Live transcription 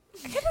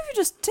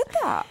just did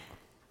that.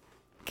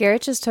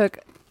 Garrett just took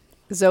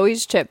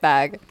Zoe's chip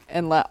bag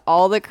and let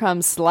all the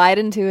crumbs slide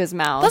into his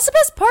mouth. That's the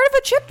best part of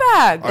a chip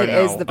bag. It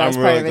is the best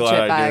part of a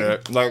chip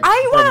bag. Like,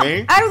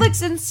 I like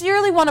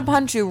sincerely want to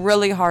punch you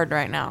really hard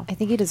right now. I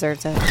think he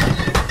deserves it. The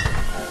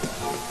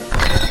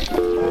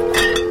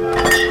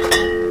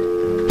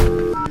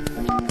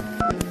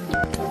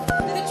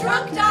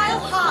Drunk Dial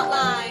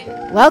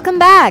Hotline. Welcome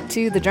back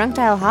to the Drunk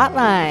Dial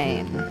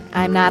Hotline.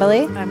 I'm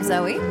Natalie. I'm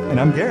Zoe. And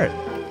I'm Garrett.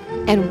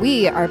 And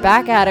we are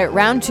back at it,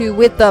 round 2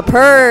 with the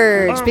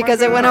Purge,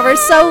 because it went over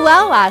so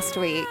well last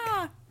week.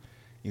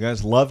 You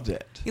guys loved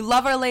it. You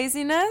love our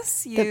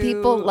laziness. The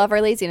people love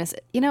our laziness.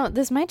 You know,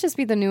 this might just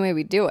be the new way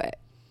we do it.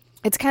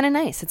 It's kind of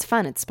nice. It's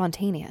fun. It's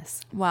spontaneous.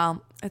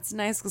 Well, it's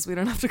nice because we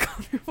don't have to go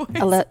through voice.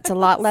 It's a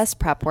lot less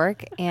prep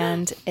work,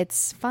 and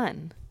it's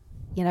fun.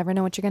 You never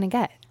know what you're going to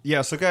get.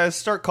 Yeah, so guys,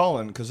 start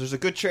calling, because there's a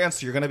good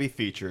chance you're going to be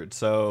featured.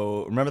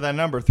 So remember that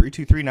number,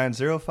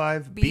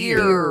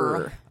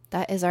 323-905-BEER.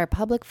 That is our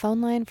public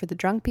phone line for the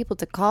drunk people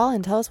to call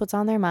and tell us what's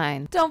on their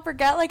mind. Don't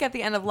forget, like at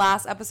the end of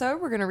last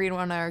episode, we're going to read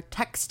one of our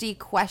texty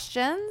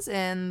questions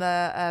in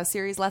the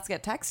series Let's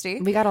Get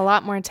Texty. We got a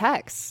lot more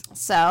texts.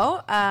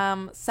 So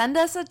send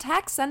us a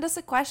text, send us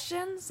a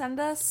question, send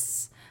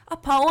us a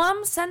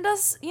poem, send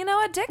us,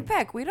 a dick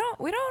pic.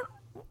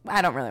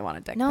 I don't really want a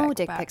dick pic. No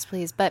dick pics,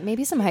 please, but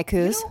maybe some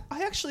haikus.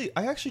 I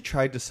actually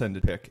tried to send a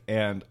pic,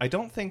 and I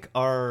don't think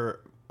our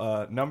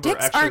number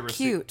Dicks actually aren't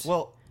received. cute.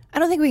 Well, I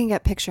don't think we can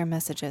get picture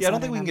messages. yeah, I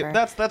don't think we can get.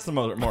 That's the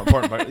more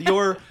important part.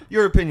 Your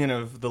opinion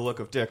of the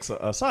look of dicks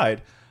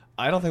aside,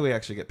 I don't think we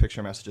actually get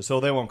picture messages, so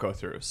they won't go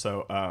through.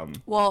 So,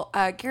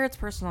 Garrett's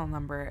personal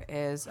number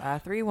is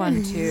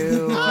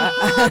 312.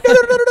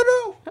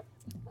 no.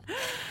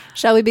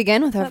 Shall we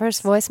begin with our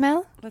first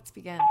voicemail? Let's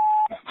begin.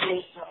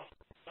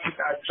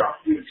 I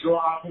dropped the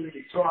drop and the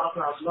drop,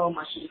 and I know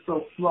my shit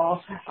so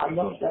flawed. I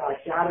know that I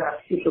got it. I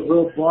get the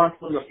real bars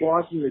from the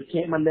bars from the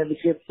camp. I never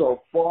get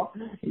so far.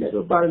 And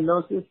everybody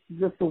knows this is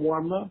just a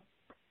warm up.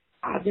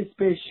 I've been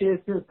spit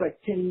shit since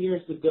like 10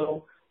 years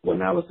ago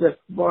when I was a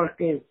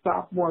fucking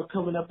sophomore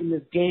coming up in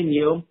this game,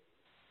 yo.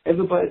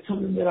 Everybody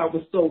told me that I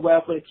was so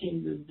rap when it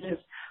came to this.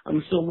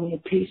 I'm so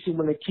impatient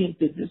when it came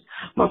to this.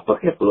 My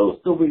fucking flow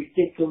is so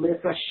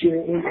ridiculous. I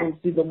shouldn't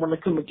MC don't want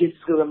to come and get this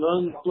because I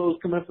know the flow is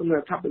coming from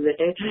the top of the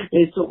head and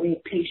it's so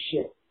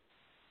impatient.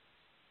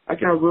 I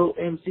got real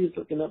MCs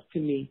looking up to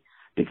me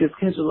because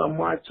Kendrick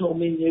Lamar told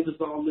me it was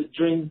all a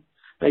dream.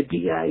 Like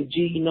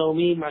B.I.G., you know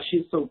me, my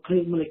shit's so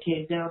clean when it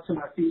came down to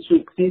my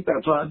C-Street things. I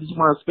thought I just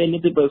want to spend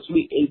it but a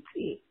sweet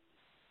 18.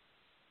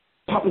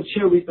 Popping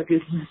cherries like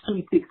it's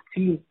sweet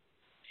 16.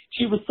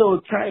 She was so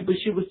tight, but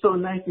she was so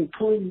nice and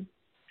clean.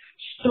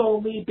 She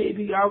told me,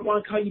 baby, I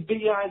want to call you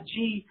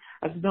B.I.G.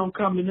 I said, don't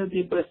call me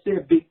nothing, but I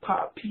said Big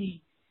Pop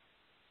P.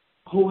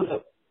 Hold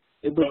up.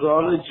 It was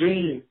all a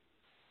dream.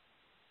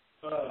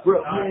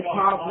 Real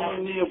hip-hop,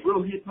 man,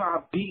 real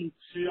hip-hop beats.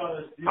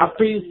 I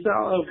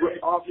freestyle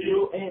off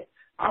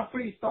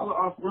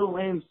real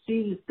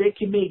MCs. They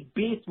can make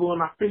beats, but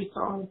when I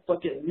freestyle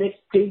fucking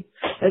mixtape,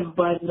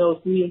 everybody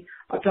knows me.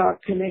 I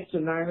got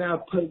connection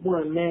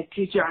 99.1, man,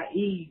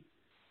 KJE.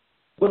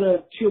 With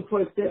a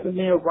 2.7,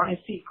 man, Ryan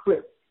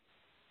Secret.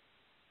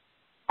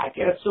 I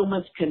got so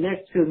much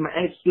connection because my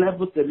ex slept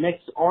with the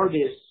next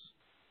artist.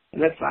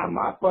 And that's not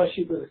my fault.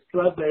 She was a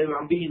slut, but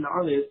I'm being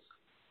honest.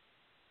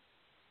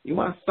 You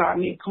want to stop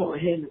me? Go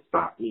ahead and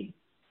stop me.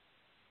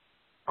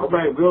 All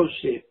right, real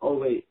shit. Oh,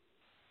 wait.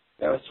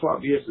 That was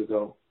 12 years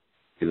ago.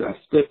 Because I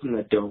split from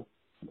the dough.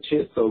 My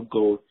shit's so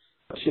gold.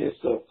 My shit's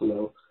so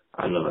flow.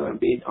 I know that I'm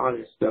being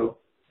honest, though.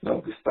 No,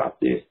 we can stop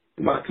this.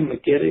 You want to come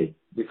and get it?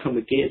 We come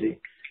and get it.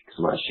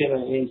 Because my shit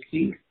on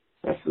MC,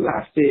 that's the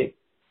last thing.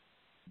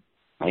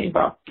 I ain't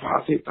about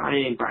profits. I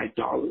ain't about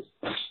dollars.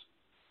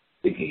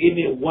 They could give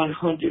me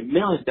 $100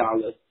 million.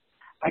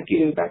 I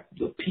give it back to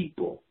the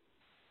people.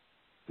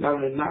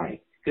 Not at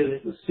night. Because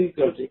it's a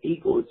secret of the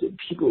equal. It's the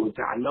people.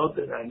 I know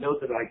that I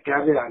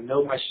got it. I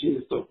know my shit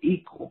is so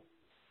equal.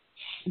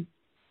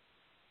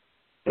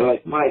 They're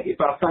like, Mike, if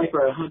I fight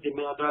for $100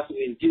 million, what do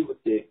you do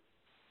with it?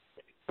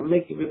 I'm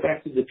making it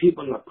back to the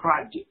people in the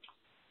project.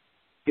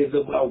 Because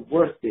it was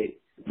worth it.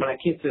 When I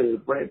came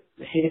to the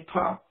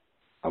hip-hop,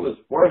 I was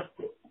worth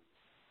it.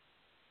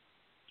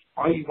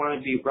 All you want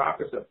to be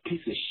rappers a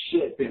piece of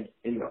shit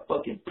in the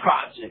fucking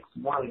projects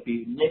want to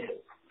be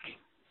niggas.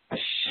 I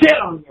shit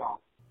on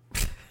y'all.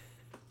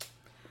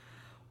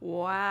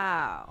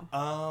 Wow.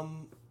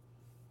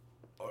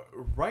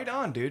 Right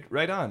on, dude.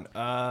 Right on.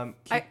 I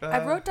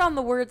wrote down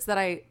the words that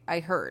I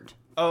heard.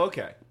 Oh,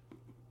 okay.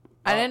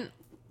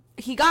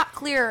 He got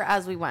clear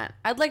as we went.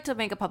 I'd like to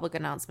make a public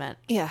announcement.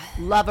 Yeah.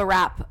 Love a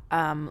rap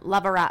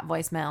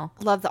voicemail.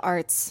 Love the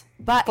arts.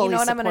 But Fully you know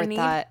what I'm going to need?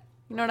 that.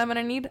 You know what I'm going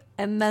to need?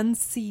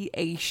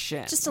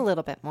 Enunciation. Just a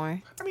little bit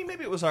more. I mean,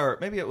 maybe it was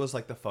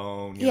like the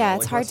phone. Yeah,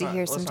 it's like, hard to let's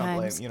hear not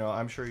sometimes. blame,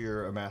 I'm sure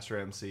you're a master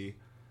MC.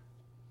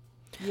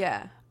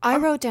 Yeah. I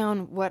wrote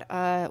down what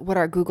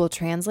our Google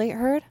Translate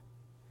heard.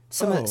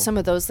 some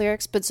of those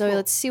lyrics. But Zoe,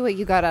 let's see what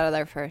you got out of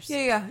there first.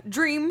 Yeah.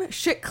 Dream,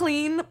 shit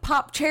clean,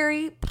 pop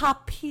cherry,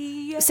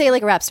 poppy. Say it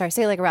like a rap star.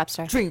 Say it like a rap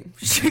star. Dream,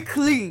 shit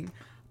clean,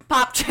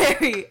 pop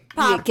cherry,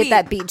 poppy. Yeah, get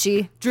that beat,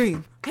 G.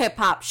 Dream, hip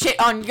hop, shit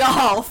on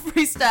y'all,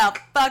 freestyle,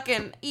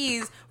 fucking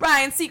ease,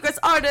 Ryan Secrets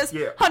artist,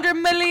 100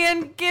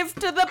 million, give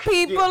to the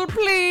people,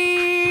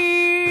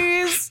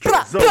 please.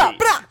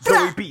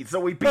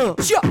 Zoe beat.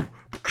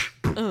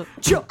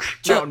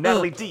 No,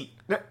 Natalie D.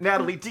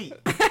 Natalie D.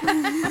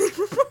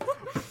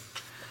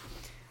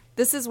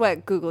 This is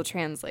what Google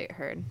Translate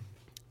heard.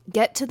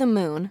 Get to the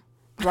moon.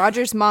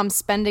 Roger's mom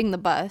spending the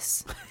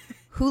bus.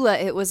 Hula,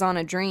 it was on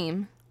a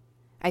dream.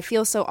 I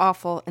feel so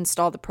awful.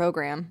 Install the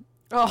program.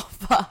 Oh,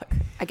 fuck.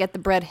 I get the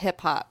bread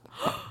hip hop.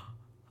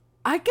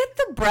 I get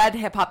the bread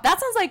hip hop. That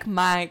sounds like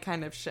my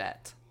kind of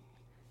shit.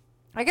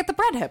 I get the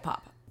bread hip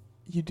hop.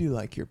 You do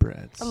like your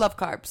breads. I love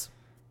carbs.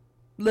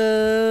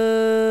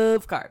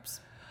 Love carbs.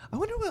 I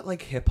wonder what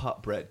like hip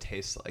hop bread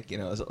tastes like. You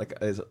know, is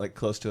it like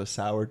close to a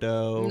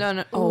sourdough? No.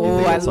 You Oh,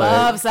 think I it's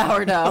love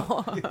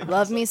sourdough.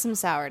 Love me some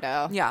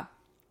sourdough. Yeah.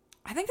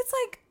 I think it's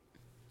like,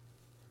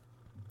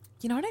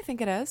 you know what I think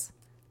it is?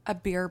 A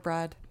beer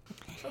bread.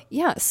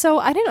 Yeah, so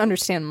I didn't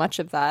understand much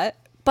of that,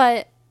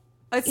 but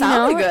It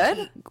sounded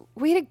good.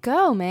 Way to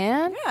go,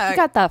 man. Yeah. You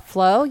got that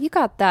flow. You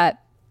got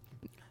that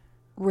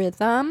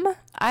rhythm. Which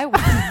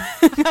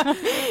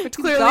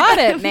clearly Got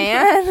it,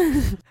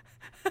 man.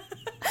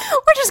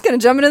 We're just going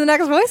to jump into the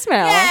next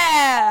voicemail.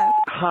 Yeah.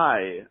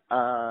 Hi,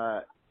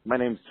 my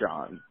name's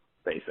John,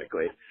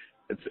 basically.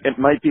 It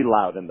might be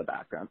loud in the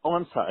background. Oh,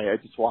 I'm sorry, I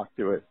just walked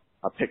through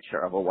a picture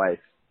of a wife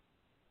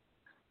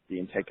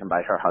being taken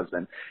by her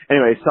husband.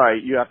 Anyway,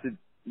 sorry, you have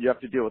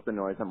to deal with the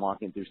noise. I'm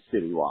walking through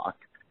City Walk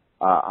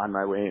on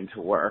my way into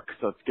work,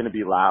 so it's going to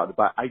be loud.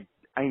 But I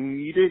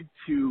needed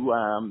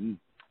to,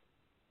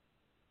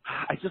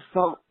 I just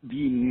felt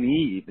the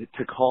need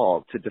to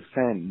call to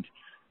defend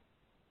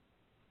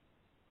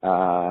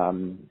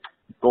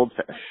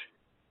Goldfish,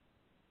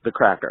 the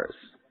crackers,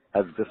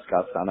 as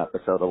discussed on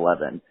episode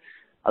 11.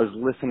 I was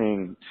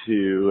listening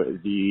to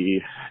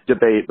the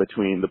debate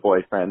between the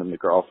boyfriend and the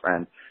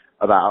girlfriend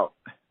about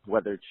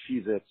whether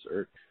Cheez-Its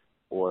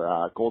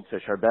or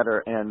Goldfish are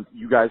better, and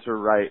you guys were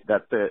right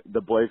that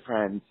the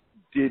boyfriend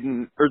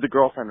didn't, or the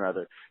girlfriend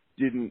rather,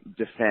 didn't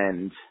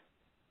defend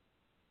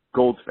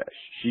Goldfish.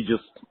 She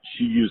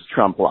used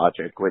Trump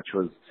logic, which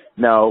was,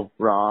 no,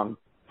 wrong,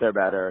 they're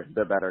better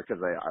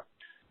because they are.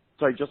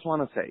 So I just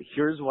want to say,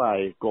 here's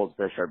why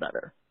Goldfish are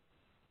better.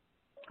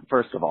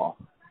 First of all,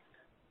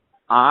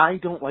 I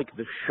don't like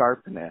the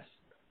sharpness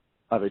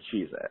of a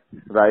Cheez-It,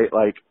 right?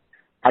 Like,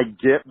 I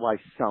get why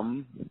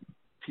some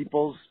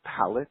people's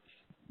palates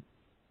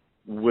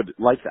would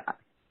like that.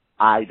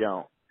 I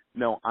don't.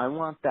 No, I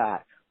want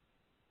that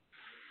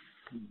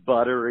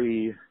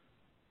buttery,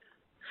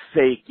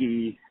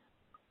 fakey,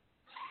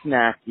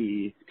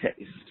 snacky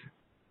taste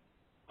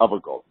of a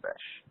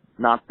Goldfish.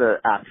 Not the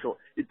actual,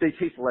 they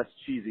taste less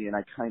cheesy, and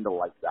I kind of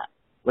like that.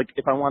 Like,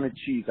 if I wanted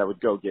cheese, I would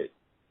go get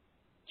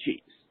cheese,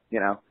 you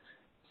know?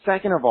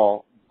 Second of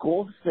all,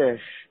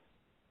 Goldfish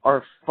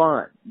are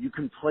fun. You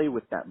can play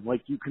with them.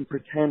 Like, you can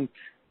pretend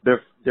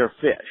they're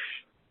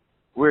fish.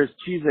 Whereas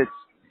Cheez-Its,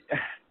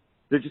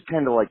 they're just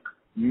kind of like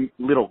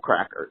little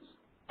crackers.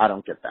 I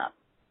don't get that.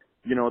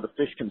 You know, the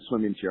fish can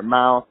swim into your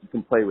mouth. You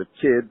can play with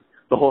kids.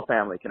 The whole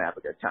family can have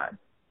a good time.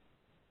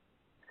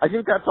 I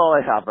think that's all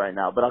I have right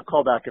now, but I'll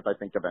call back if I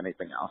think of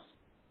anything else.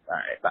 All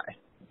right, bye.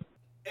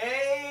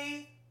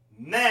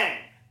 Amen.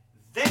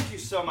 Thank you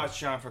so much,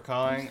 John, for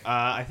calling.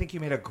 I think you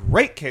made a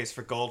great case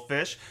for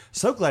Goldfish.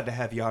 So glad to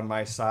have you on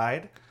my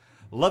side.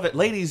 Love it.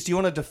 Ladies, do you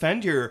want to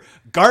defend your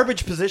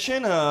garbage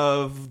position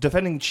of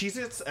defending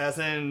Cheez-Its, as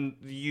in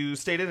you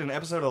stated in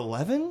episode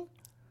 11?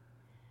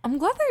 I'm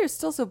glad that you're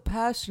still so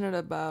passionate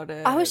about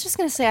it. I was just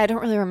going to say, I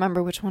don't really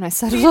remember which one I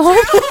said it.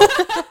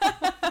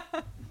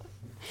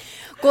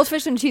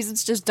 Goldfish and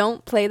Cheez-Its just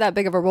don't play that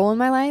big of a role in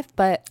my life,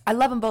 but I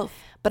love them both.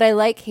 But I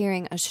like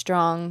hearing a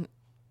strong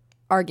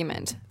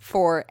argument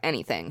for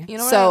anything. You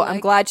know what so I like? I'm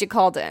glad you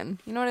called in.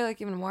 You know what I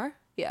like even more?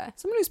 Yeah.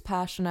 Someone who's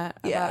passionate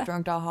about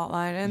Drunk Dial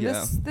Hotline. And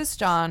Yeah. this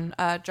John,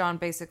 John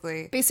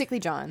basically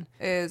John.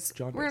 is,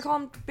 John we're going to call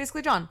him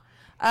basically John,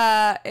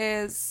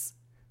 is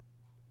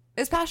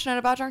passionate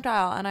about Drunk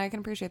Dial, and I can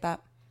appreciate that.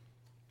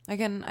 I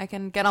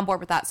can get on board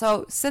with that.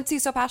 So since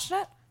he's so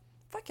passionate,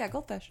 fuck yeah,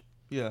 Goldfish.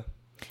 Yeah.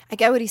 I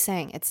get what he's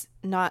saying. It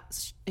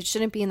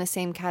shouldn't be in the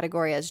same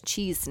category as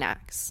cheese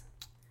snacks.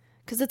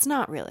 Because it's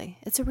not really.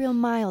 It's a real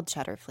mild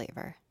cheddar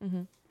flavor.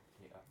 Mm-hmm.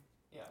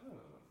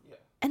 Yeah.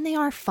 And they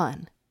are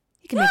fun.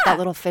 You can make that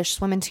little fish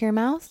swim into your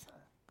mouth.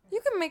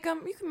 You can make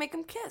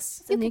them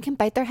kiss. And you can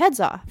bite their heads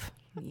off.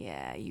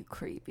 Yeah, you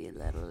creepy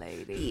little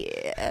lady.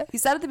 Yeah. He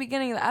said at the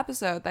beginning of the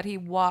episode that he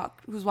was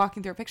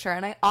walking through a picture,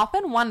 and I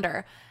often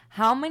wonder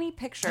how many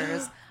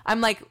pictures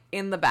I'm like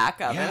in the back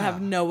of and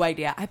have no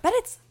idea. I bet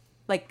it's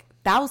like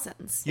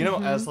thousands. You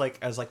know, as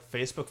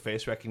Facebook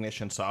face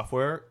recognition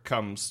software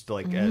comes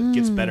to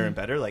gets better and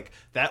better,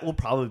 that will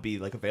probably be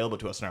available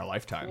to us in our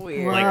lifetime.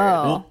 Weird.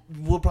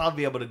 We'll probably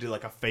be able to do a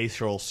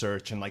facial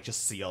search and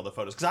just see all the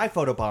photos, because I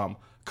photobomb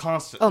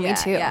constantly. Oh, me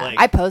too. Yeah.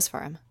 I pose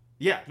for him.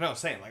 Yeah, no,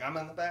 same. I'm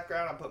in the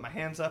background, I'm putting my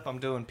hands up, I'm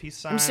doing peace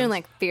signs. I'm just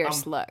doing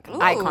fierce look,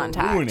 eye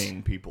contact.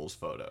 Ruining people's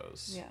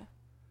photos. Yeah.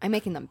 I'm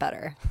making them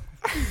better.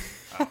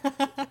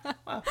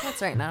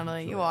 That's right,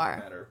 Natalie. You are.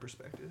 Matter of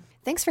perspective.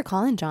 Thanks for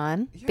calling,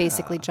 John. Yeah.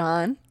 Basically,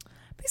 John.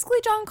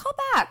 John, call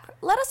back.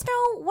 Let us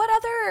know what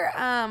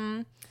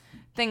other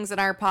things in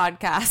our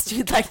podcast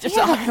you'd like to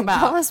talk Call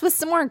about. us with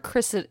some more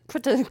criticism.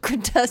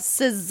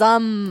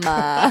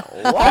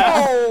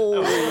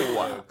 Whoa.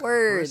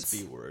 Words.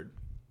 Crispy word.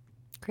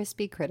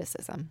 Crispy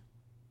criticism.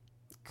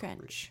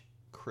 Cringe.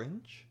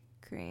 Cringe?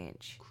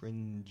 Cringe.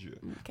 Cringe.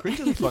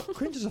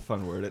 Cringe is a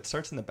fun word. It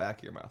starts in the back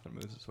of your mouth and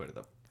moves its way to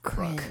the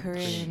front.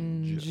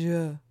 Cringe.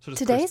 So does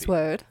Today's crispy.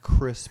 word.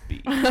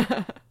 Crispy.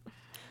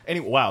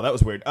 Anyway, wow, that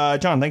was weird.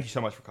 John, thank you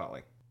so much for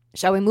calling.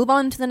 Shall we move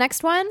on to the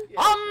next one?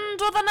 On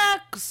to the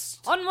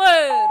next.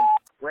 Onward.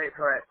 Wait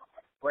for it.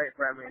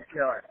 I'm gonna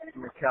kill it.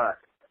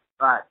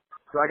 Alright,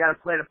 so I got a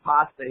plate of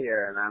pasta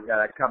here, and I've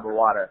got a cup of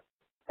water.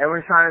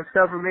 Everyone's trying to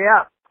sober me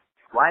up.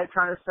 Why are you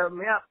trying to sober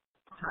me up?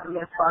 Trying to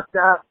get fucked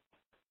up.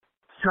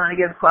 Trying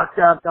to get fucked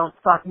up. Don't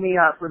fuck me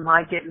up with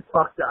my getting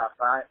fucked up,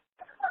 alright?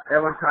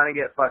 Everyone's trying to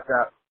get fucked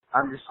up.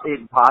 I'm just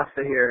eating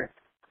pasta here.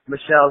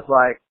 Michelle's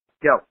like,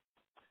 yo,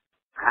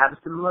 have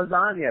some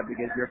lasagna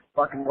because you're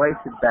fucking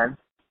wasted, Ben.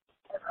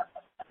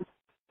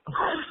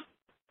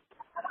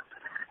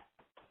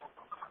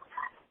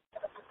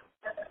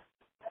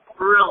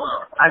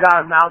 I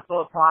got a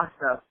mouthful of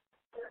pasta.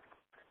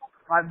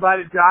 My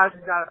buddy Josh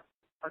has got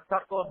a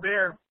couple of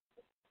beer.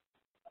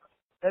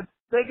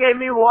 They gave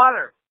me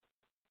water.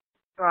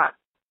 Alright,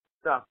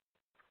 so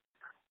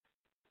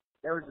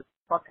there was this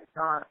fucking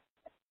time.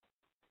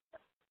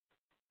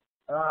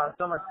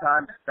 So much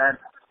time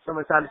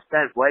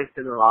spent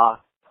wasted and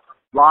lost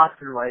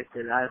and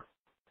wasted.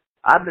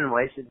 I've been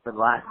wasted for the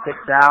last 6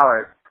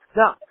 hours.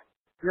 So,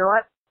 you know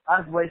what? I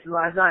was wasted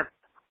last night.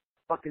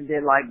 Fucking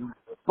did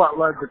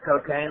buttloads of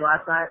cocaine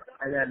last night,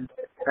 and then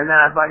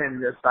I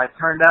fucking just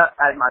turned up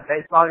at my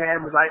baseball game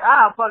and was like,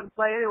 I'll fucking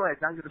play anyways.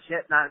 I don't give a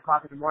shit. 9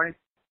 o'clock in the morning.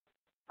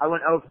 I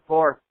went 0 for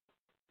 4.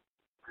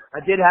 I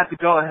did have to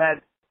go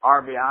ahead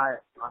RBI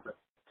on the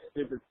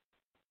stupid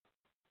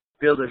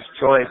fielder's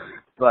choice,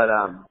 but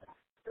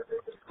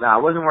no,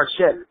 it wasn't worth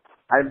shit.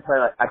 I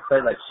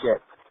played like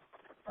shit.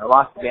 I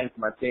lost the game for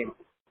my team.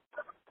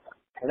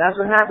 And that's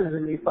what happens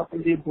when you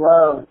fucking do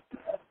blow,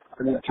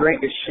 when you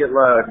drink a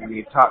shitload and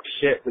you talk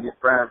shit with your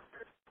friends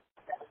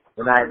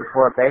the night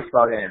before a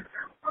baseball game.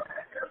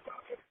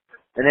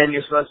 And then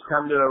you're supposed to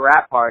come to a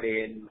rap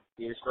party and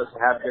you're supposed to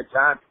have a good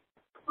time.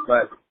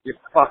 But you're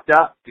fucked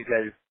up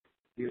because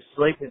you were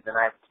sleeping the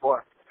night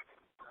before.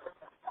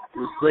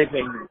 You were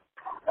sleeping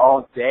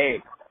all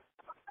day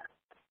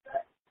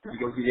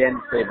because you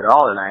didn't sleep at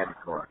all the night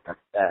before. That's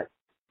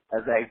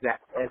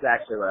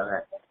actually what I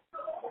meant.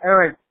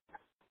 Anyway,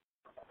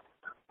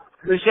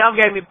 Michelle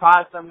gave me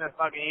pasta. I'm gonna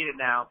fucking eat it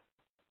now.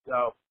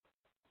 So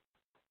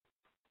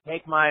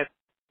take my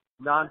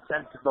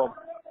nonsensical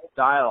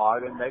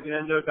dialogue and make it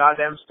into a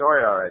goddamn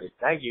story already.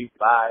 Thank you.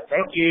 Bye.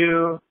 Thank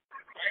you.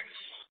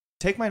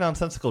 Take my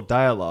nonsensical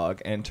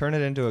dialogue and turn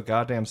it into a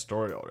goddamn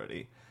story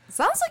already.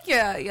 Sounds like you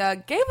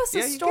gave us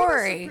a story. You gave us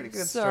a pretty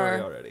good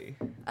story already.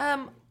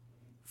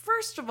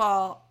 First of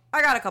all,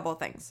 I got a couple of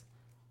things.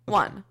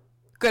 One,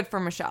 good for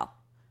Michelle.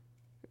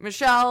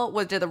 Michelle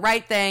did the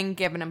right thing,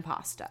 giving him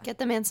pasta. Get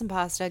the man some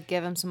pasta,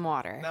 give him some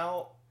water.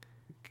 Now,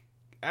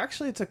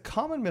 actually, it's a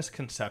common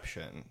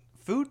misconception.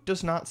 Food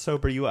does not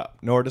sober you up,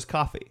 nor does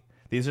coffee.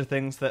 These are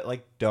things that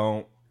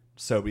don't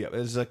sober you up.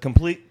 It's a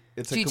completely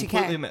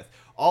myth.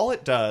 All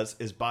it does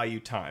is buy you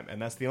time, and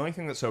that's the only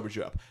thing that sobers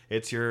you up.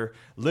 It's your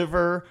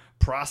liver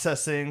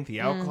processing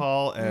the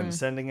alcohol and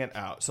sending it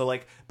out. So,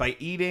 by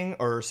eating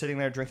or sitting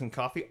there drinking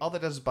coffee, all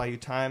that does is buy you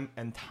time,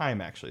 and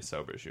time actually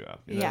sobers you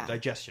up. The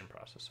digestion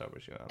process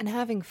sobers you up. And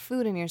having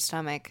food in your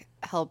stomach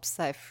helps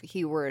that if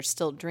he were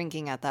still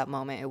drinking at that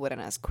moment, it wouldn't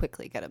as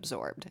quickly get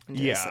absorbed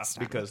into his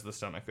system. Because the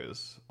stomach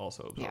is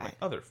also absorbing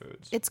other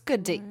foods. It's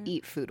good to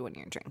eat food when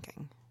you're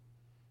drinking.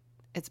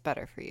 It's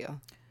better for you.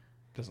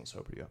 Doesn't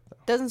sober you up, though.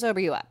 Doesn't sober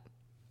you up.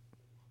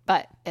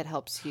 But it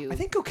helps you. I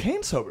think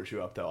cocaine sobers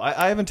you up, though.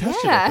 I haven't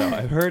tested it, though.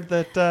 I've heard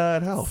that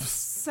it helps.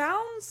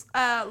 Sounds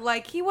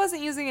like he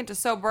wasn't using it to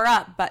sober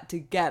up, but to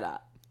get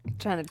up.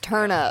 Trying to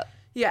turn up.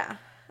 Yeah.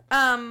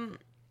 My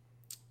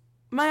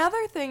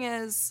other thing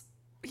is,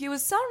 he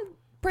was sounding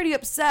pretty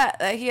upset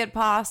that he had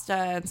pasta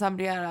and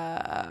somebody had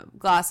a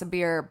glass of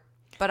beer,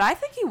 but I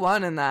think he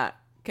won in that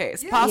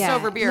case. Pasta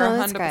over beer,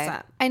 100%.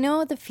 Great. I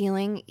know the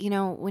feeling,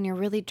 when you're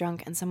really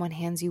drunk and someone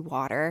hands you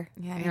water.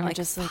 Yeah, and you're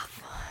just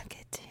fuck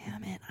it,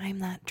 damn it, I'm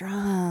not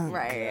drunk.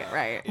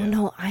 Right. Oh,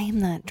 no, I'm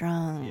not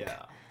drunk.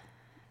 Yeah.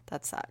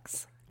 That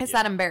sucks. It's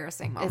that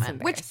embarrassing moment, It's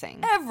embarrassing.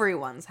 which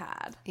everyone's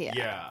had.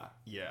 Yeah.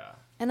 Yeah.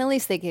 And at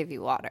least they gave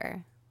you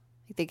water.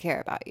 They care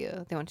about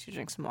you. They want you to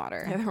drink some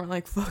water. Yeah, they were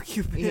like, fuck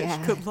you, bitch.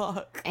 Yeah. Good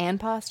luck. And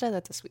pasta,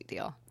 that's a sweet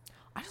deal.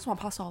 I just want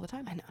pasta all the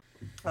time. I know.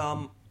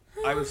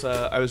 I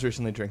was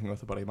recently drinking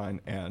with a buddy of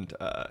mine, and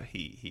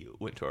he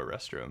went to our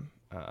restroom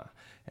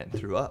and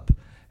threw up.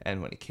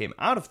 And when he came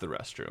out of the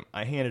restroom,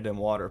 I handed him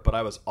water, but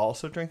I was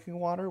also drinking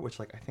water, which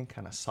I think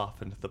kind of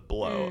softened the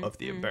blow of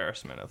the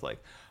embarrassment of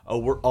oh,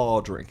 we're all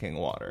drinking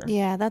water.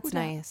 Yeah, that's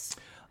nice.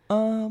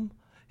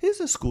 He's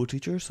a school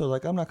teacher, so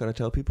I'm not gonna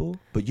tell people,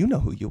 but you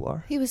know who you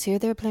are. He was here.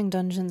 They were playing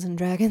Dungeons and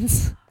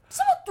Dragons.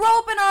 Someone throw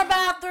up in our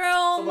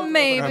bathroom.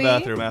 Maybe. In our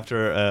bathroom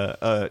after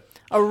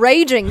A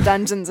raging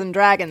Dungeons and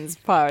Dragons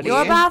party.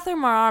 Your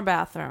bathroom or our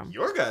bathroom?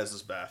 your guys'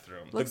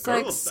 bathroom. Looks the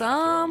like girls'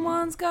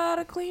 someone's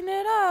gotta clean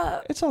it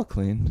up. It's all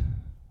clean.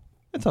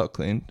 It's all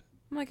cleaned.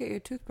 I'm gonna get you a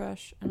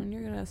toothbrush and then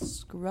you're gonna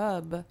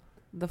scrub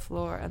the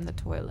floor and the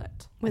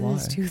toilet. With Why?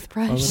 his Why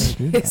toothbrush. would I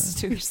do His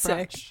that? You're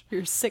sick. toothbrush.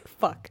 You're a sick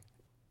fuck.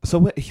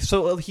 So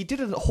he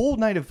did a whole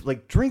night of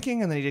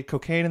drinking, and then he did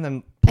cocaine, and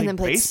then played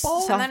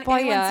baseball. And then Softball,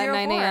 he went yeah, 0-4.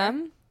 9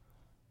 a.m.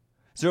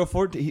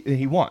 0-4.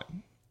 He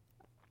won.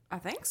 I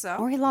think so.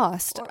 Or he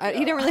lost. He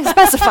didn't really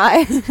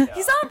specify. He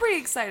sounded pretty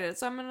excited,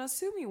 so I'm gonna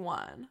assume he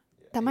won.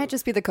 That might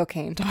just be the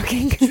cocaine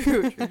talking.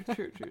 True.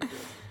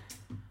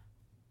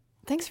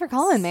 Thanks for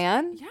calling,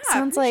 man. Yeah,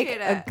 Sounds like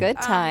appreciate a it. good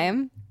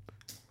time.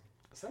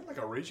 It sounded like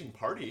a raging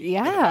party.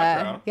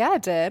 Yeah. Yeah,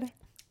 it did.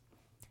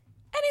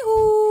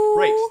 Anywho.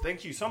 Great.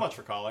 Thank you so much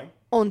for calling.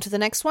 On to the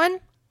next one.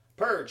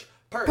 Purge.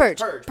 Purge.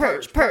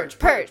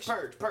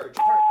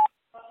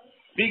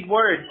 Big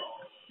word.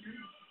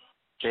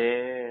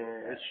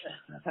 Bitch.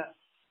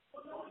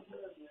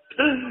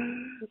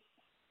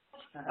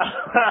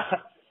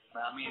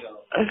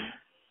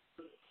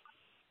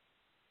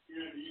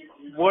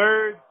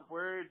 Words.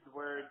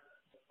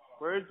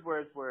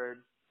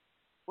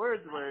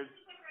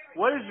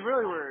 What is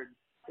really word?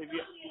 If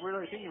you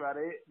really think about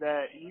it,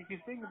 that you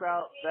can think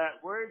about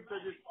that words are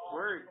just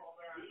words.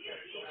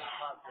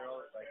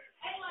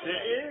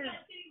 There is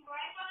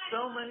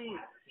so many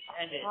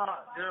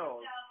hot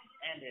girls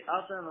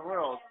out there in the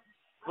world.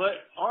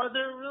 But are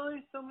there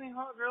really so many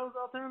hot girls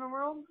out there in the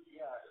world?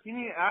 Yeah. You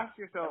need to ask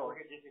yourself.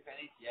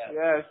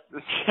 Yes.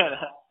 Shut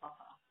up.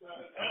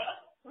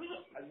 I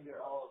think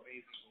they're all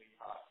amazingly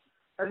hot.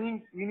 I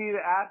think you need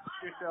to ask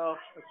yourself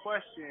a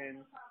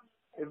question.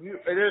 If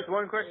there's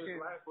one question. If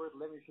life worth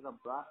living, should I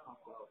black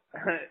myself?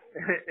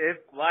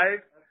 If life.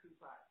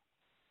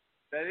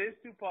 That is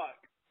Tupac.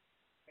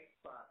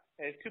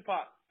 It's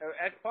Tupac.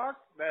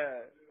 X-Pac?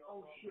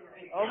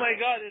 Oh my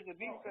God, there's a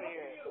beef right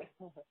here.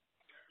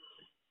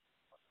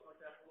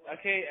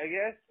 Okay, I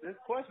guess this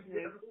question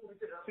is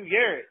to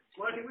Garrett.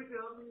 What can we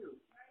tell you?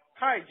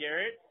 Hi,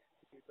 Garrett.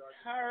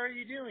 How are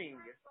you doing?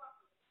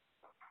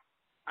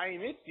 I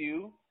miss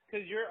you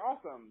because you're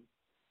awesome.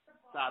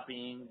 Stop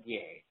being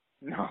gay.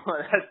 No,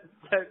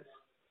 that's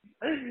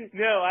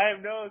no. I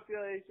have no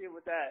affiliation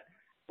with that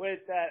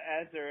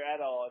answer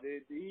at all,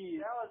 dude.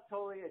 That was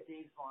totally a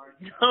James Bond.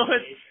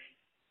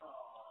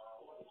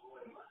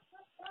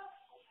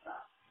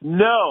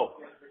 No,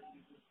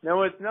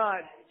 it's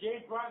not.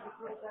 James Bond.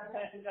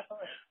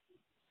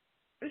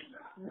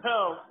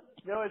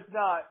 No, it's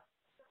not.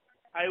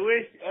 I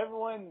wish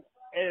everyone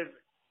have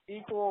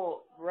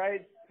equal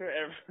rights for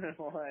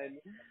everyone.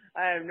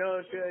 I have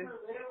no choice.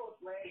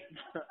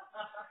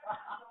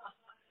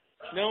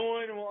 No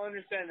one will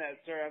understand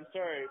that, sir. I'm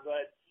sorry,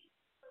 but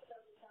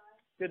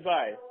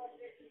goodbye.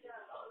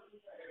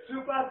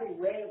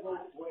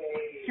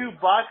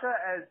 Chewbacca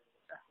as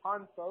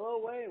Han Solo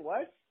way?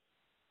 What?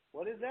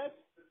 What is that?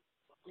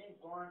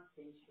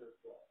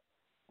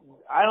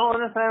 I don't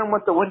understand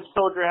what the Winter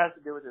Soldier has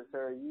to do with it,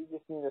 sir. You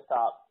just need to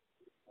stop.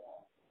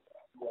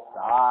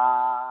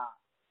 Stop.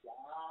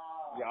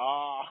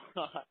 No.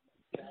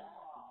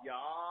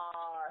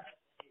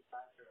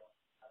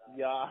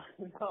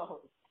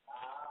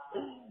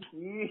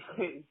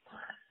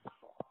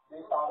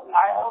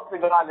 I hope to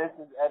God this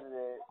is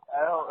edited.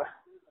 I don't.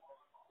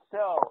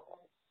 So,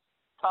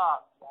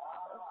 stop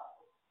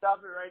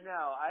it right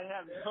now. I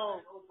have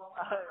no.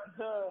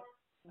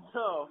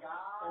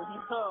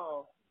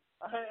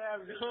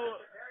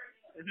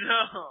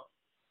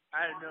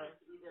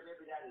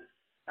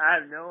 I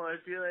have no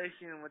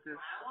affiliation with this.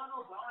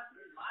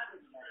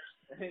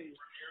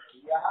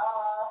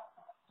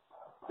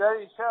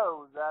 Study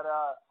shows that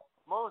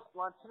most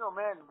Latino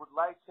men would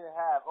like to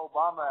have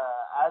Obama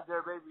as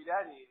their baby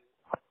daddy.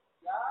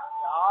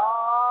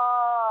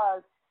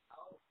 Yes.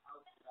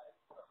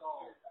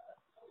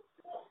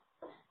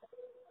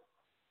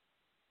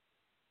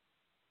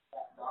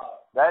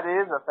 That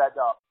is a fat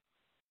dog.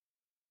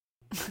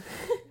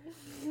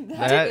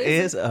 That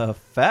is a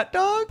fat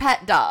dog?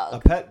 Pet dog. A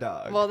pet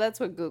dog. Well, that's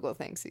what Google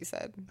thinks he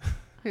said.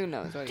 Who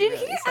knows what Did he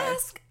really he said.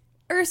 ask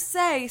or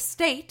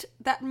state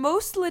that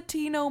most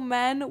Latino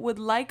men would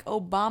like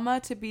Obama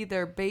to be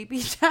their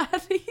baby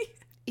daddy?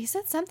 He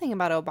said something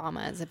about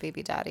Obama as a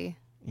baby daddy.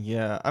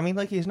 Yeah, I mean,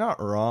 like, he's not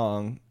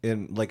wrong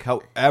in, like,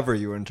 however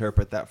you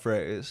interpret that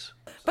phrase.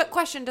 But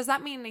question, does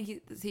that mean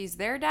he's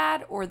their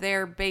dad or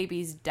their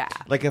baby's dad?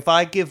 Like, if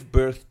I give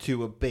birth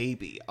to a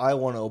baby, I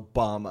want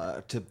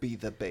Obama to be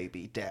the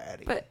baby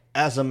daddy. But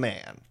as a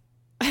man.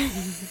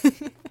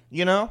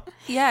 You know?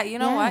 Yeah, you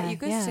know what? You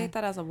could yeah. state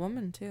that as a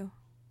woman, too.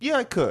 Yeah,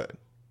 I could.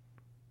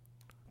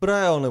 But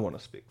I only want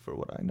to speak for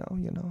what I know,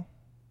 you know?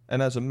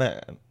 And as a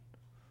man,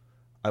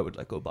 I would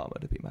like Obama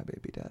to be my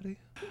baby daddy.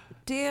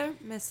 Dear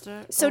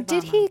Mr. So Obama.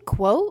 did he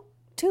quote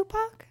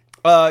Tupac?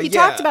 He Yeah.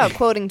 talked about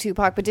quoting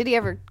Tupac, but did he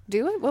ever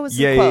do it? What was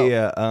the quote?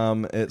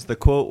 Yeah. It's the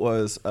quote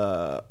was,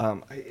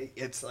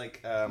 it's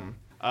like,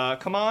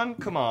 come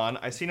on,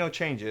 I see no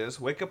changes.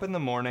 Wake up in the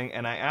morning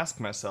and I ask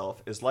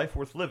myself, is life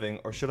worth living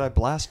or should I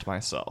blast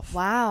myself?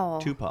 Wow.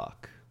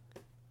 Tupac.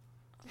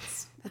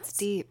 That's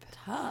deep.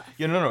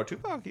 Yeah, no,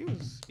 Tupac. He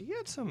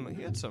had some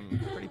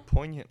pretty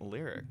poignant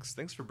lyrics.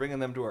 Thanks for bringing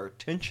them to our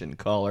attention,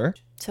 caller.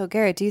 So,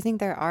 Garrett, do you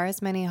think there are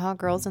as many hot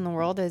girls in the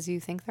world as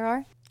you think there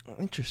are?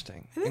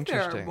 Interesting. I think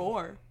there are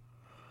more.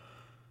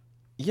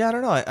 Yeah, I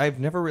don't know. I've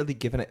never really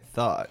given it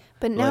thought.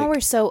 But now Like, we're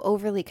so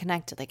overly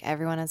connected. Like,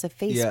 everyone has a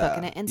Facebook Yeah,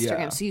 and an Instagram.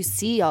 yeah. So you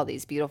see all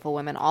these beautiful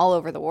women all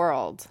over the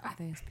world. Are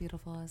they as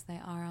beautiful as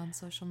they are on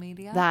social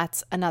media?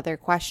 That's another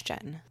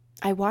question.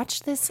 Oh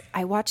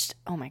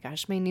my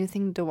gosh, my new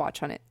thing to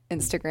watch on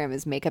Instagram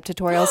is makeup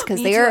tutorials because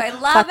Me they too, are I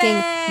love fucking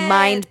it.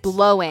 mind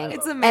blowing.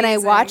 It's And I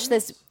amazing. watched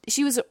this.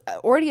 She was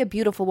already a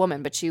beautiful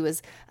woman, but she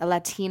was a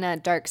Latina,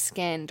 dark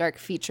skin, dark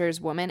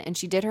features woman, and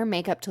she did her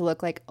makeup to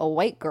look like a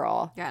white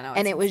girl. Yeah, no,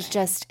 and it's it was insane.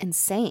 just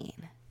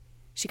insane.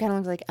 She kind of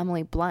looked like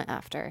Emily Blunt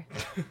after.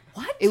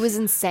 What? It was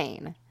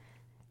insane.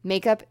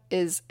 Makeup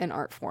is an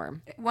art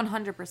form,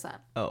 100%.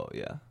 Oh,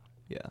 yeah.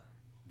 Yeah.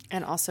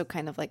 and also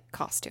kind of like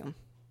costume.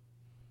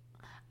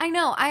 I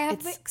know. I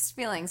have mixed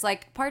feelings.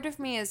 Like, part of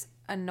me is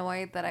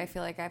annoyed that I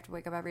feel like I have to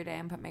wake up every day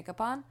and put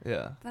makeup on.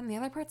 Yeah. Then the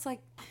other part's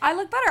like, I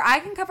look better. I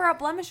can cover up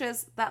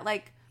blemishes that,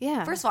 like,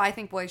 Yeah. first of all, I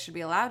think boys should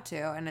be allowed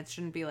to, and it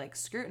shouldn't be, like,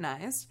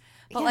 scrutinized.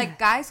 But, Yeah. like,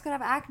 guys could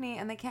have acne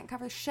and they can't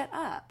cover shit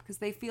up because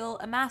they feel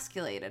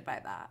emasculated by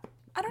that.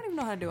 I don't even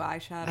know how to do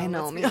eyeshadow. I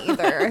know, let's me be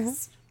either.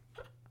 honest.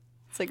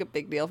 It's like a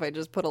big deal if I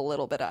just put a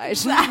little bit of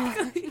eyeshadow.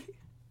 Exactly.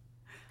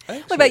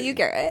 What about you,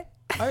 Garrett?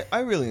 I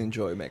really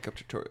enjoy makeup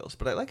tutorials,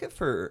 but I like it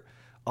for,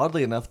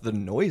 oddly enough, the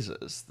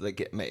noises that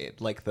get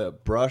made, like the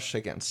brush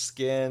against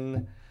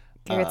skin.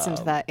 Garrett's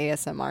into that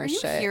ASMR Are you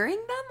shit. hearing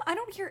them? I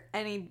don't hear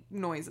any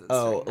noises.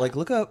 Oh, right now. like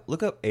look up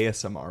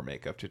ASMR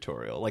makeup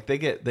tutorial. Like they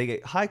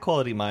get high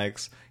quality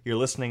mics. You're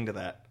listening to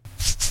that.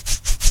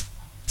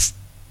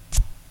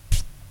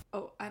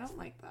 Oh, I don't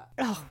like that.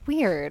 Oh,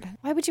 weird.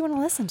 Why would you want to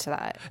listen to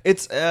that?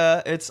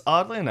 It's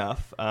oddly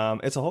enough,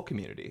 it's a whole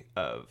community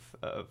of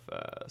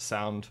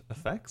sound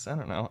effects. I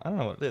don't know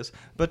what it is,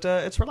 but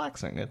it's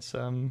relaxing. It's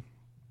I'm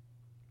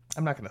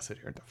not gonna sit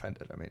here and defend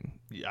it. I mean,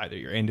 either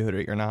you're into it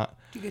or you're not.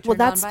 Do you get Well,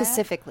 turned that on by it?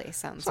 specifically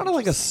sounds It's not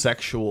like a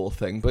sexual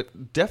thing,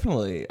 but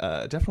definitely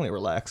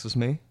relaxes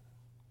me.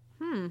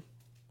 You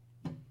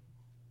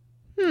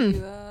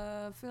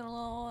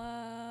feel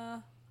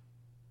a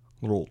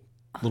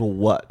Little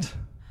what?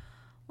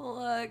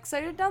 little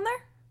excited down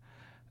there?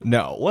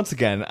 No, once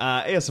again,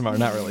 ASMR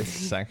not really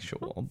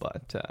sexual,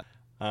 but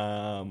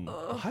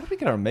how did we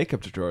get our makeup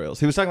tutorials?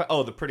 He was talking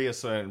about the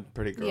prettiest and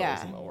pretty girls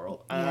Yeah. in the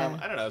world. Yeah.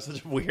 I don't know,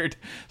 such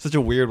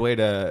a weird way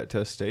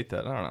to state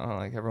that. I don't know,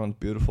 like everyone's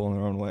beautiful in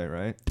their own way,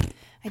 right?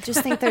 I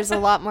just think there's a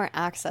lot more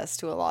access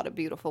to a lot of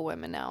beautiful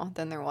women now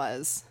than there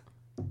was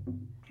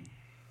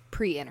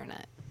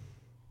pre-internet.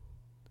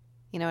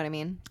 You know what I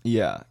mean?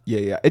 Yeah.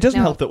 It doesn't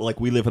No. help that like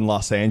we live in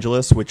Los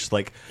Angeles, which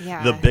like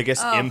Yeah. the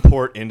biggest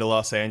import into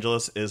Los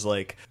Angeles is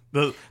like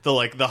the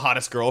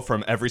hottest girl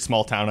from every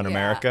small town in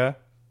America.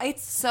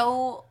 It's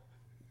so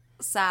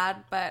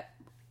sad, but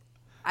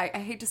I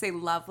hate to say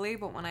lovely,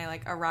 but when I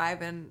like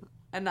arrive in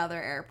another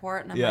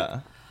airport and I'm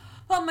like,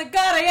 oh my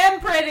god, I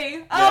am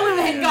pretty. Oh,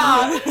 thank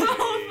God.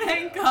 Oh,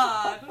 thank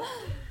God.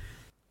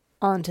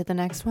 On to the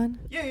next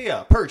one.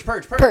 Yeah. Purge.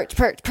 Purge.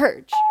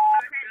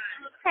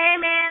 Hey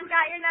man,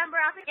 got your number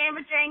off the game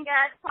of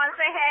Jenga. Just want to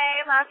say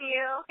hey, love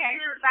you. Okay,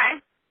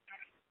 bye.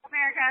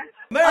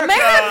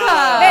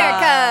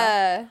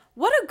 America.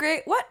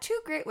 What two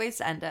great ways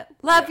to end it.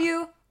 Love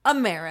you,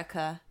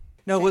 America.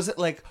 No, was it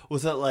like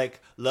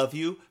love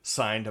you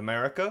signed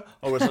America,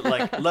 or was it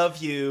like love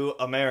you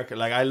America,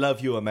 like I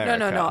love you America?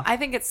 No. I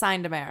think it's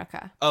signed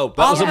America. Oh, that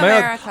All was of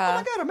America. America. Oh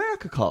my God,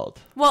 America called.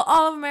 Well,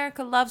 all of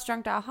America loves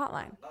Drunk Dial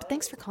Hotline.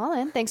 Thanks for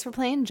calling. Thanks for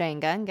playing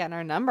Jenga and getting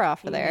our number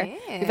off of there.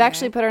 Yeah. We've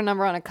actually put our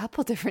number on a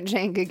couple different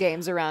Jenga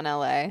games around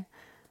LA.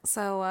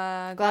 So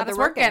glad they're it's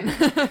working.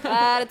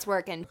 Glad it's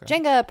working.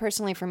 Jenga,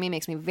 personally, for me,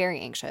 makes me very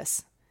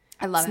anxious.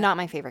 I love It's it. not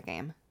my favorite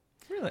game.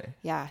 Really?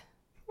 Yeah.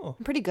 Cool.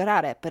 I'm pretty good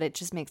at it, but it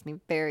just makes me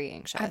very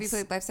anxious. Have you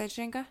played Life Stage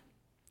Jenga?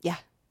 Yeah.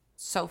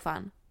 So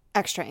fun.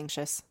 Extra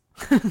anxious.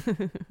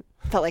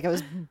 Felt like I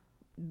was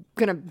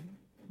gonna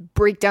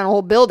break down a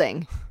whole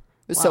building.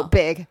 It was so Wow.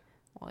 big.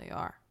 Well, you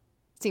are.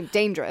 Seemed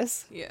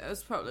dangerous. Yeah,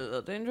 it's probably a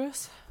little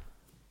dangerous.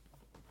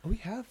 We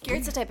have.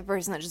 Garrett's the type of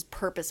person that just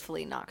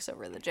purposefully knocks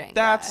over the Jenga.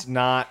 That's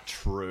not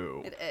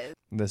true. It is.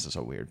 This is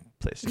a weird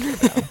place to go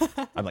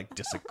down. I'm like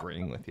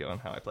disagreeing with you on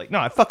how I play. No,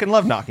 I fucking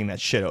love knocking that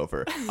shit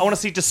over. I want to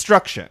see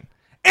destruction.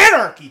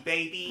 Anarchy,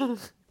 baby!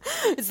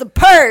 It's the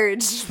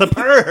Purge. The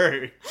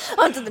Purge!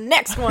 On to the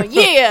next one.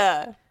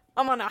 Yeah!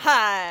 I'm on a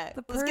high.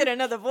 Let's get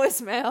another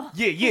voicemail.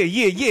 Yeah.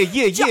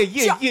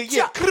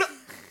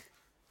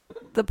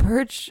 The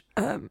Purge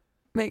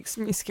makes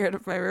me scared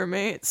of my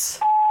roommates.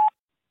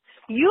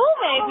 You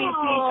may be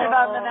featured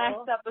on the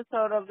next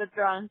episode of the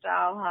Drunk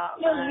Dial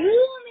Hotline. No,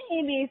 you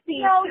may be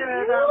featured on the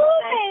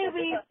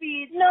next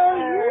episode. No,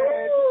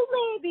 you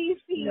may be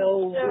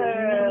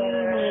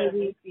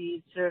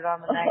featured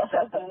on the next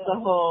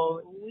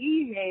episode.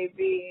 We may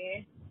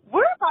be.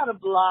 We're about a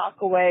block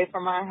away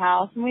from our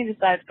house, and we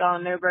decided to go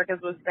on Uber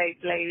because we're fake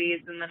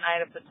ladies in the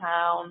night of the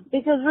town.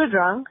 Because we're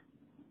drunk,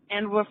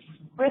 and we're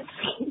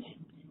frisky.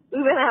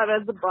 We've been out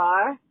at the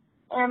bar,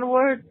 and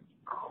we're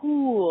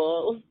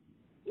cool.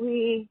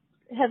 We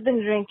have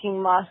been drinking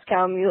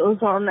Moscow Mules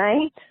all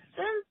night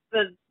since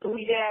the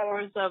wee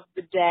hours of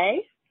the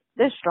day.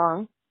 They're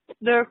strong.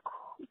 They're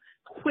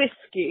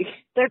whiskey.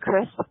 They're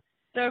crisp.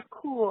 They're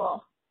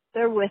cool.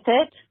 They're with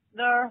it.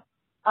 They're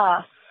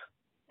us.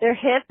 They're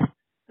hip.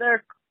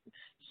 They're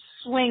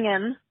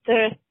swinging.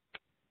 They're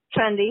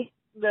trendy.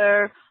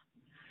 They're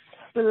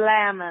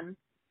slamming.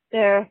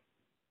 They're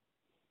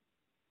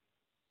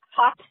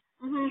hot.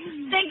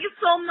 Mm-hmm. Thank you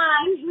so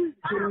much.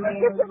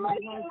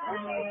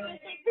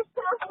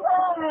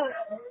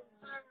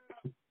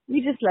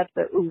 We just left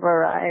the Uber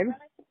ride.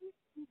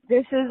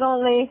 This is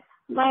only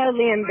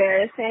mildly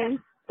embarrassing,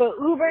 but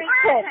Uber is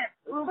hip.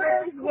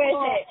 Uber is with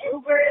it.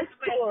 Uber is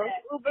cool.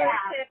 Uber is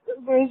hip.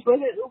 Uber is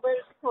with it. Uber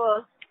is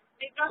cool.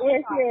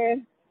 We're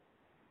here.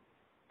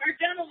 Our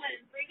gentlemen,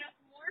 bring us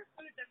more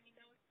food than we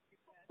know.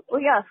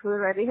 We got food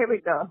ready. Here we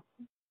go.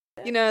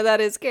 You know who that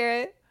is,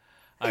 Garrett?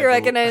 You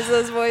recognize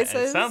those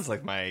voices? It sounds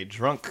like my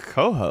drunk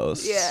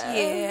co-host.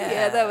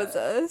 Yeah, that was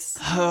us.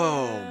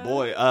 Oh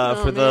boy!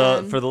 For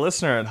the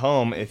listener at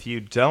home, if you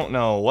don't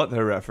know what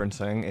they're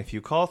referencing, if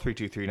you call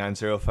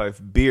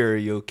 323-905-BEER,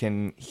 you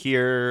can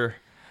hear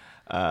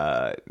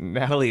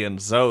Natalie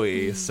and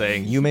Zoe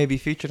saying you may be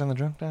featured on the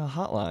Drunk Dial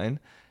Hotline,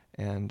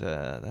 and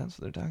that's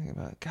what they're talking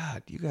about.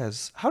 God, you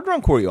guys, how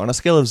drunk were you on a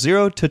scale of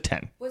 0 to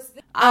 10?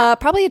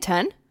 Probably a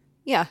 10.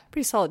 Yeah,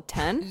 pretty solid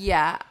 10.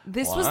 Yeah,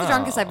 this was the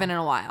drunkest I've been in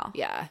a while.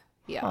 Yeah.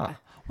 Huh.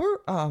 Where,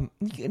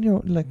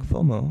 like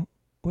FOMO,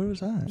 where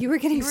was I? You were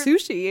getting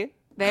sushi.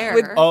 There.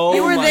 With,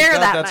 you were there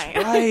that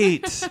that's night.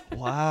 Right.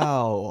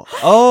 Wow.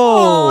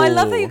 Oh, I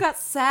love that you got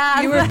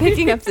sad. You were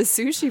picking up the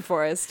sushi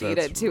for us to eat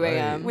at 2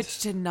 a.m. right. Which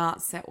did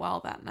not sit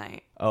well that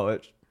night. Oh,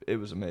 it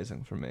was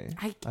amazing for me.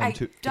 I've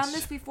done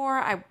this before.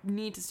 I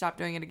need to stop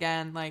doing it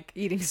again. Like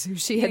eating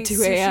sushi at 2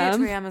 Sushi at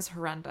 2 a.m. a.m. is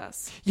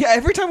horrendous. Yeah,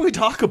 every time we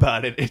talk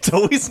about it, it's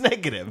always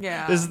negative.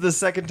 Yeah. This is the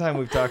second time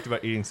we've talked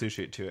about eating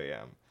sushi at 2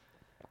 a.m.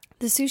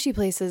 The sushi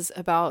place is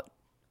about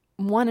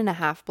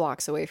 1.5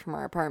 blocks away from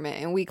our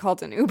apartment, and we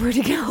called an Uber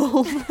to get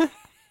home.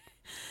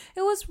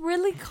 It was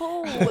really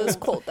cold. It was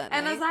cold that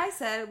and night. as I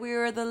said, we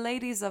were the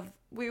ladies of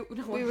we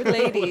were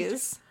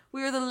ladies.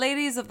 We were the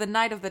ladies of the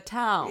night of the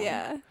town.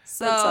 Yeah.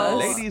 So That's us.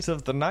 Ladies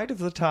of the night of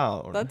the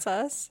town. That's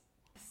us.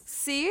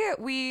 see,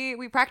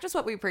 we practice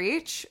what we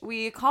preach.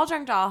 We call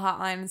Drunk Dial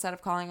Hotline instead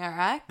of calling our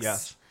ex.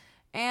 Yes.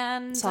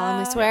 And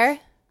Solemnly swear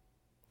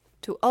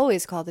to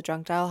always call the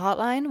Drunk Dial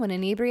Hotline when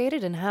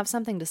inebriated and have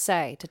something to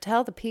say, to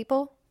tell the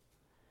people,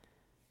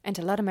 and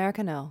to let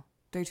America know.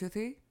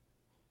 323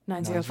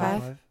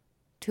 905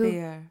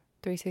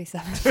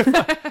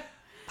 2337.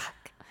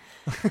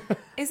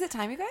 Is it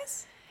time, you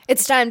guys?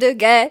 It's time to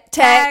get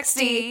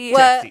texty.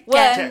 What?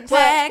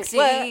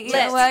 Texty.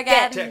 Let's We're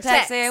get getting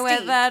texty with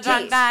the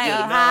Drunk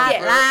Dial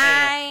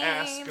Hotline.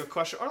 Ask a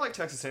question, or like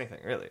text us anything,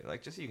 really.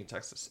 Like, just you can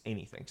text us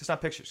anything, just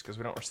not pictures because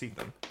we don't receive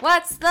them.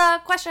 What's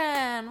the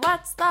question?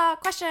 What's the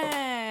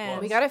question?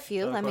 We got a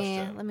few. Got a Let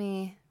question.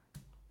 me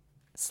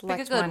select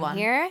Pick a good one one.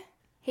 here.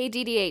 Hey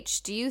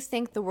DDH, do you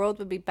think the world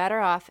would be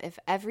better off if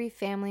every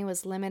family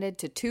was limited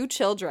to 2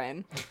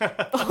 children?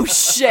 Oh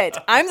shit!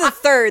 I'm the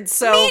third,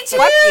 so Me too.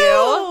 fuck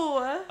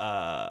you.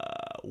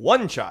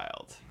 1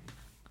 child.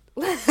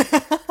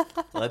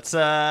 Let's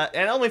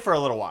and only for a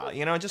little while,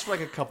 just for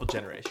like a couple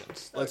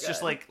generations. Let's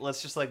just like lower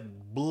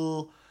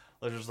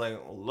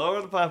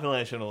the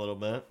population a little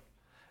bit,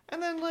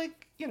 and then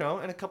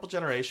in a couple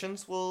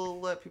generations we'll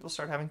let people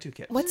start having 2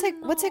 kids. What's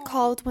it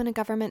called when a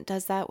government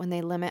does that, when they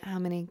limit how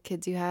many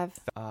kids you have?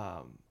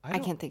 I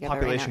can't think of it right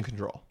population now.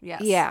 control.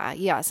 Yes.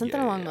 Yeah, something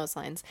Yeah, along yeah. those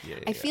lines. Yeah,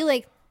 I feel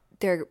like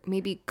there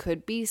maybe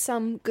could be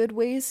some good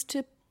ways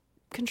to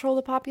control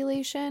the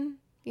population,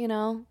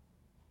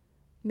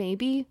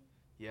 maybe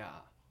Yeah.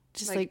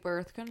 just Like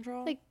birth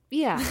control? like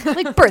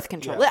birth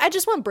control. Yeah. I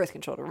just want birth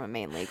control to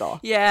remain legal.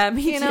 Yeah,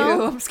 me You too.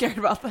 know? I'm scared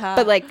about that.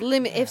 But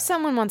limit if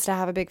someone wants to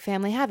have a big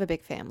family, have a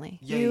big family.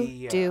 Yeah, you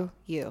yeah. do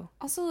you.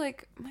 also, my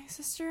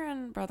sister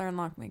and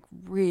brother-in-law make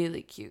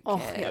really cute Oh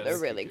kids. yeah, they're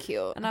really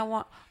cute. And I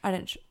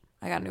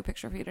got a new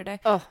picture for you today.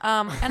 Oh.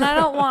 And I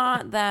don't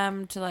want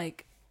them to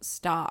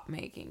stop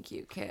making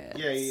cute kids.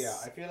 Yeah.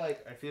 I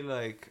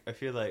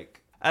feel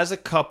like as a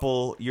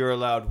couple, you're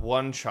allowed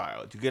one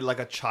child. You get like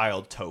a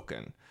child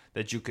token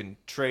that you can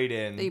trade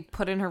in. They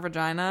put in her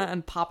vagina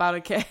and pop out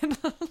a kid.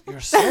 You're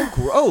so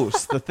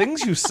gross. The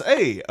things you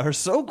say are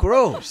so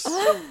gross.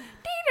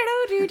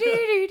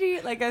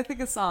 Like, I think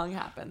a song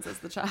happens as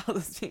the child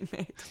is being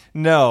made.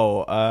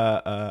 No,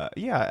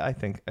 I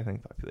think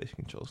population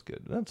control is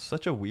good. That's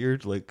such a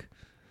weird, like,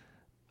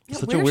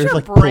 such a weird,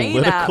 like, brain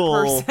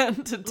political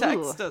person to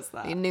text us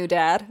that. You new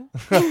dad?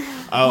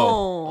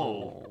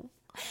 Oh.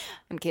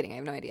 I'm kidding. I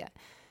have no idea.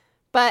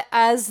 But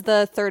as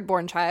the third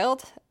born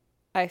child,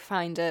 I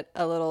find it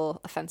a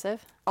little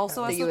offensive.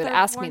 Also, that as you the would third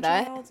ask born me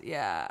that. child,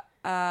 yeah.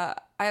 I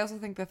also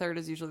think the third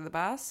is usually the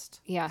best.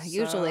 Yeah,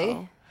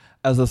 usually.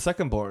 As a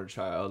second-born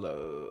child,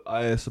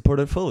 I support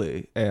it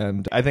fully,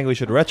 and I think we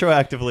should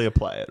retroactively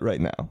apply it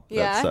right now.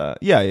 Yeah? That's,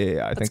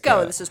 yeah. Let's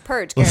go. This is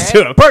Purge, Let's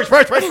Garrett. do it.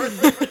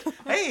 Purge.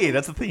 Hey,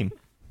 that's the theme.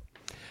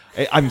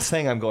 I'm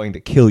saying I'm going to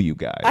kill you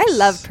guys. I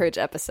love Purge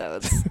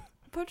episodes.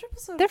 Purge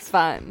episodes. They're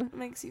fun.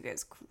 Makes you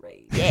guys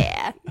crazy.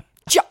 Yeah.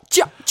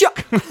 Jump.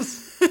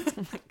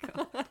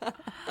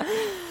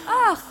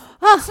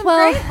 Some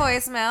great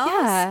voicemails.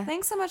 Yeah.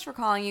 Thanks so much for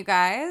calling, you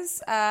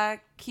guys.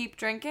 Keep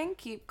drinking,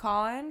 keep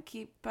calling,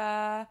 keep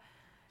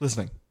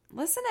listening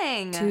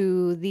to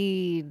to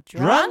the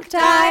Drunk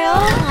Dial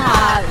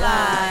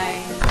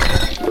Hotline.